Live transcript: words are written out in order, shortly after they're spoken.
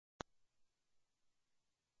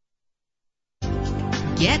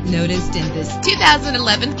Get noticed in this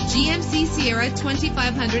 2011 GMC Sierra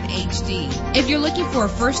 2500 HD. If you're looking for a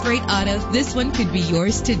first-rate auto, this one could be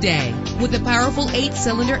yours today. With a powerful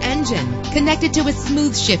 8-cylinder engine connected to a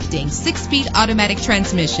smooth shifting 6-speed automatic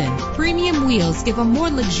transmission, premium wheels give a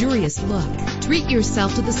more luxurious look. Treat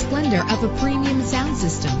yourself to the splendor of a premium sound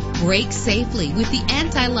system. Brake safely with the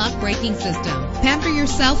anti-lock braking system. Pamper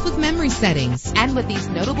yourself with memory settings. And with these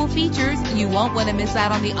notable features, you won't want to miss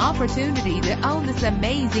out on the opportunity to own this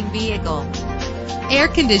amazing vehicle. Air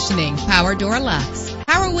conditioning, power door locks,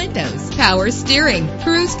 power windows, power steering,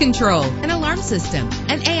 cruise control, an alarm system,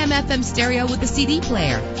 an AM/FM stereo with a CD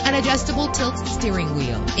player, an adjustable tilt steering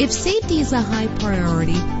wheel. If safety is a high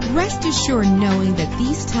priority, rest assured knowing that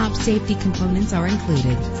these top safety components are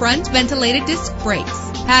included: front ventilated disc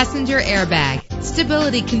brakes, passenger airbag,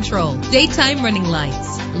 stability control, daytime running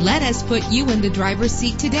lights. Let us put you in the driver's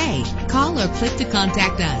seat today. Call or click to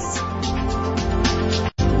contact us.